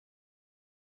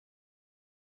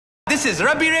This is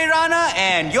Rabi Ray Rana,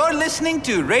 and you're listening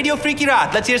to Radio Free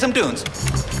Kyrat. Let's hear some tunes.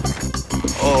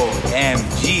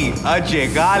 OMG, Ajay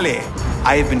Ghale.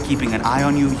 I have been keeping an eye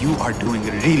on you. You are doing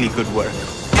really good work.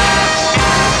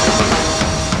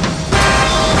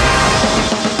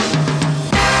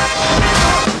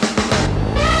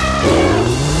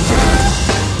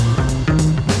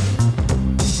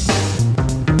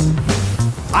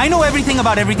 I know everything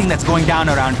about everything that's going down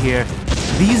around here.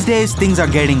 These days, things are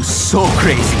getting so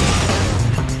crazy.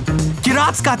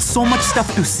 Kyrat's got so much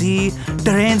stuff to see,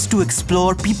 terrains to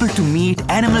explore, people to meet,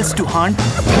 animals to hunt,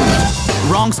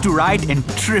 wrongs to right, and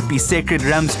trippy sacred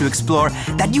realms to explore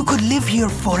that you could live here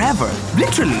forever,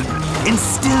 literally, and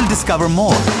still discover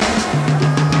more.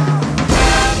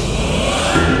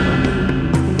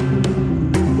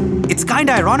 It's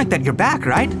kinda ironic that you're back,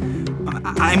 right?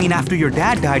 I mean, after your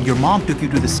dad died, your mom took you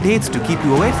to the States to keep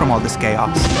you away from all this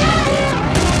chaos.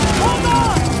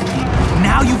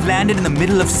 Now you've landed in the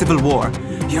middle of civil war.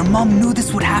 Your mom knew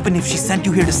this would happen if she sent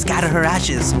you here to scatter her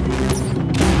ashes.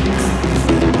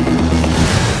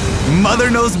 Mother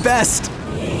knows best.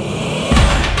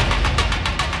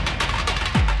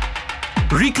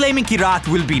 Reclaiming Kyrat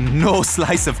will be no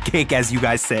slice of cake, as you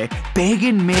guys say.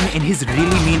 Pagan Min and his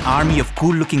really mean army of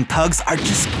cool-looking thugs are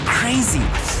just crazy.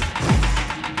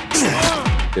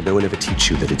 Did no one ever teach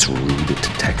you that it's rude to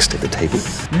text at the table?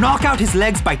 Knock out his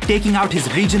legs by taking out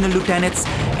his regional lieutenants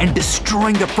and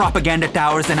destroying the propaganda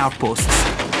towers and outposts.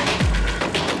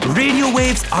 Radio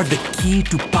waves are the key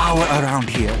to power around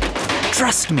here.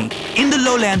 Trust me, in the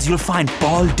lowlands you'll find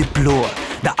Paul Deploy,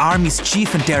 the army's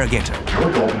chief interrogator.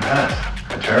 You're Golden Hat,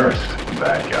 a terrorist,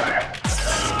 bad guy.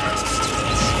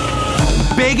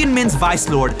 Pagan Min's vice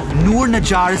lord, Noor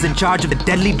Najjar, is in charge of the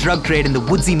deadly drug trade in the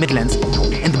woodsy Midlands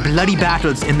and the bloody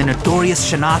battles in the notorious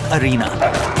Shanat Arena.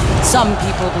 Some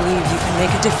people believe you can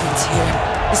make a difference here.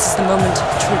 This is the moment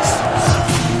of truth.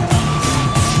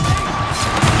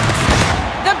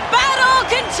 The battle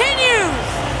continues!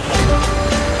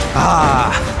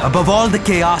 Above all the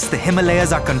chaos, the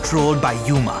Himalayas are controlled by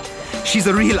Yuma. She's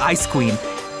a real ice queen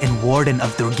and warden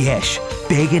of Durgesh,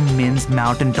 Pagan Min's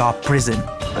mountaintop prison.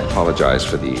 I apologize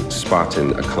for the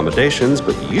Spartan accommodations,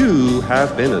 but you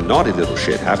have been a naughty little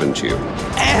shit, haven't you?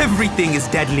 Everything is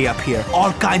deadly up here.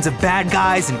 All kinds of bad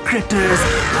guys and critters.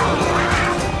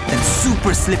 And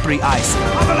super slippery ice.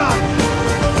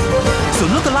 So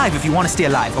look alive if you want to stay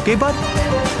alive, okay, bud?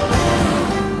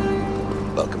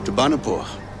 Welcome to Banapur,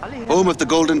 home of the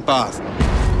Golden Path.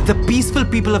 The peaceful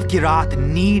people of Kyrat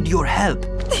need your help.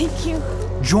 Thank you.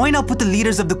 Join up with the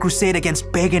leaders of the crusade against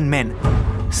Pagan Min.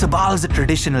 Sabal is a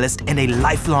traditionalist and a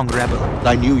lifelong rebel.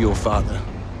 I knew your father,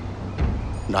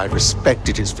 and I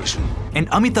respected his vision. And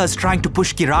Amita is trying to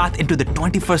push Kyrat into the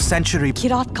 21st century.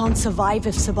 Kyrat can't survive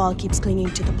if Sabal keeps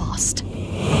clinging to the past.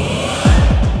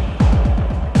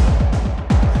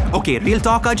 Okay, real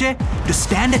talk, Ajay. To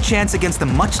stand a chance against the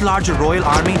much larger royal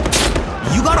army,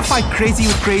 you gotta fight crazy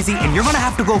with crazy, and you're gonna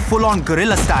have to go full-on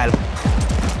guerrilla style.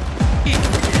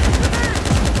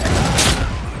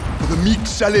 The meek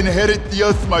shall inherit the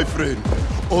earth, my friend.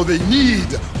 All they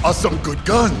need are some good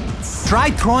guns.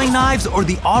 Try throwing knives or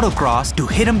the autocross to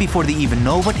hit them before they even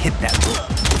know what hit them.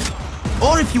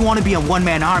 Or if you want to be a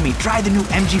one-man army, try the new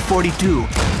MG42,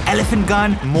 elephant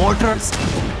gun, mortars.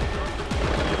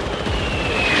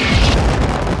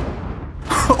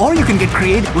 Or you can get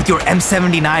creative with your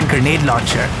M79 grenade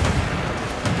launcher.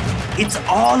 It's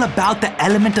all about the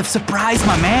element of surprise,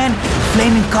 my man.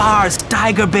 Flaming cars,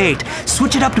 tiger bait.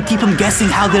 Switch it up to keep them guessing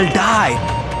how they'll die.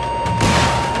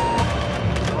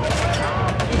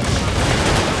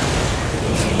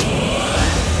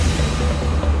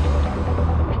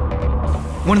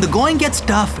 When the going gets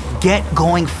tough, get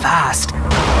going fast.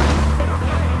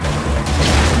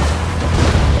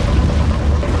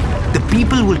 The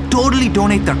people will totally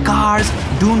donate their cars,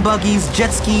 dune buggies,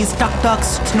 jet skis,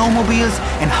 tuk-tuks, snowmobiles,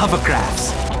 and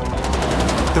hovercrafts.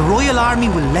 The Royal Army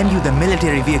will lend you the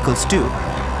military vehicles too,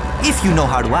 if you know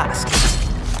how to ask.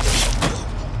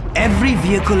 Every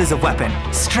vehicle is a weapon.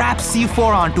 Strap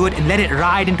C4 onto it and let it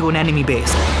ride into an enemy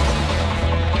base.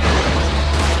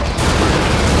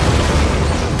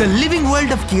 The living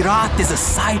world of Kyrat is a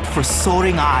sight for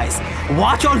soaring eyes.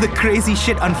 Watch all the crazy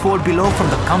shit unfold below from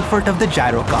the comfort of the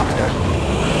gyrocopter.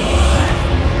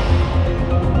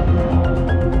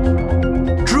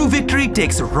 True victory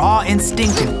takes raw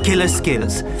instinct and killer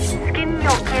skills. Skin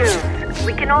your kills.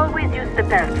 We can always use the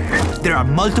belts. There are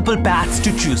multiple paths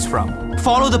to choose from.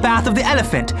 Follow the path of the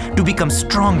elephant to become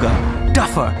stronger,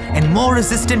 tougher, and more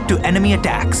resistant to enemy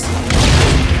attacks.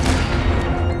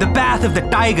 The path of the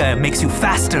tiger makes you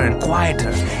faster and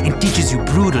quieter and teaches you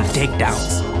brutal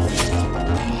takedowns.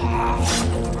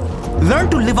 Learn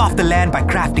to live off the land by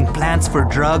crafting plants for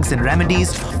drugs and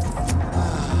remedies.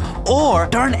 Or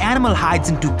turn animal hides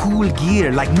into cool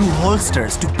gear like new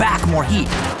holsters to pack more heat.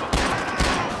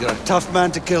 You're a tough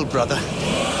man to kill, brother.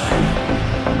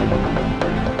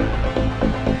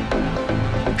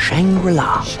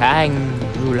 Shangri-La.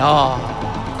 Shangri-La.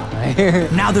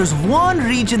 Now there's one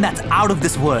region that's out of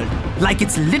this world. Like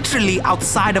it's literally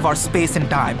outside of our space and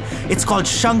time. It's called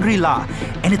Shangri-La,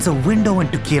 and it's a window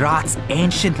into Kyrat's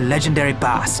ancient legendary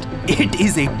past. It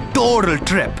is a total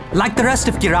trip. Like the rest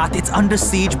of Kyrat, it's under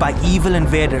siege by evil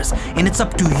invaders, and it's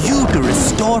up to you to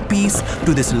restore peace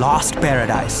to this lost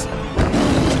paradise.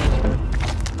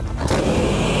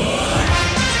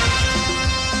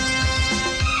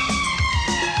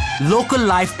 Local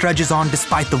life trudges on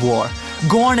despite the war.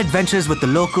 Go on adventures with the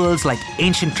locals like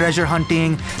ancient treasure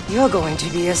hunting. You're going to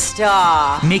be a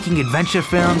star. Making adventure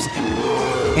films.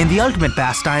 And the ultimate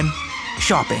pastime,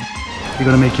 shopping. We're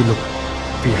gonna make you look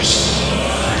fierce.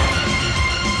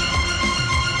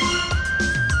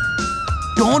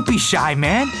 Don't be shy,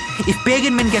 man. If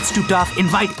Pagan Min gets too tough,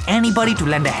 invite anybody to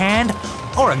lend a hand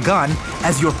or a gun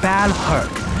as your pal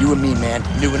Herc. You and me, man.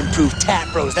 New and improved Tat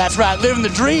Bros. That's right, living the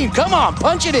dream. Come on,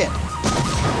 punch it in.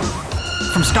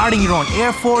 From starting your own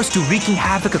air force to wreaking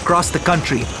havoc across the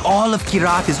country, all of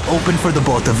Kyrat is open for the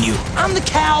both of you. I'm the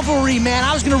cavalry, man.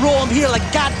 I was gonna roll him here like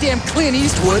goddamn Clint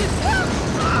Eastwood.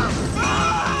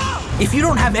 If you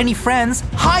don't have any friends,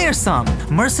 hire some.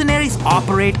 Mercenaries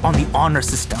operate on the honor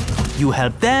system. You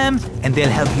help them, and they'll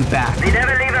help you back. We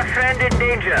never leave a friend in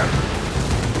danger.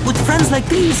 With friends like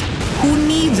these, who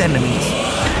needs enemies?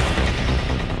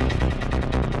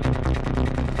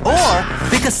 Or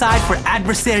pick a side for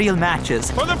adversarial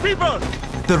matches. For the people!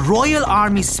 The Royal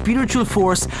Army's spiritual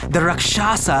force, the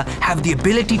Rakshasa, have the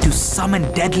ability to summon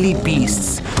deadly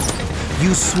beasts.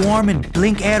 Use swarm and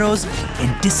blink arrows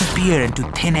and disappear into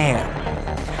thin air.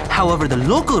 However, the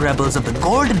local rebels of the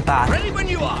Golden Path Ready when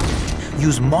you are.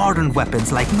 use modern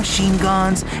weapons like machine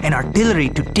guns and artillery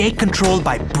to take control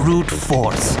by brute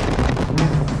force.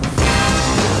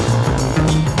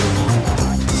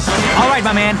 Alright,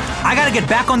 my man, I gotta get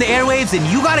back on the airwaves and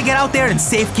you gotta get out there and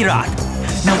save Kyrat.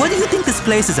 Now, whether you think this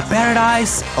place is a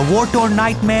paradise, a war-torn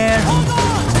nightmare,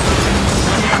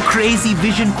 a crazy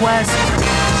vision quest,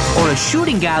 or a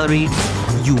shooting gallery,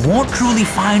 you won't truly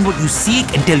find what you seek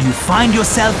until you find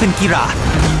yourself in Kyrat.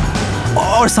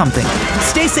 Or something.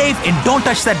 Stay safe and don't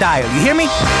touch that dial, you hear me?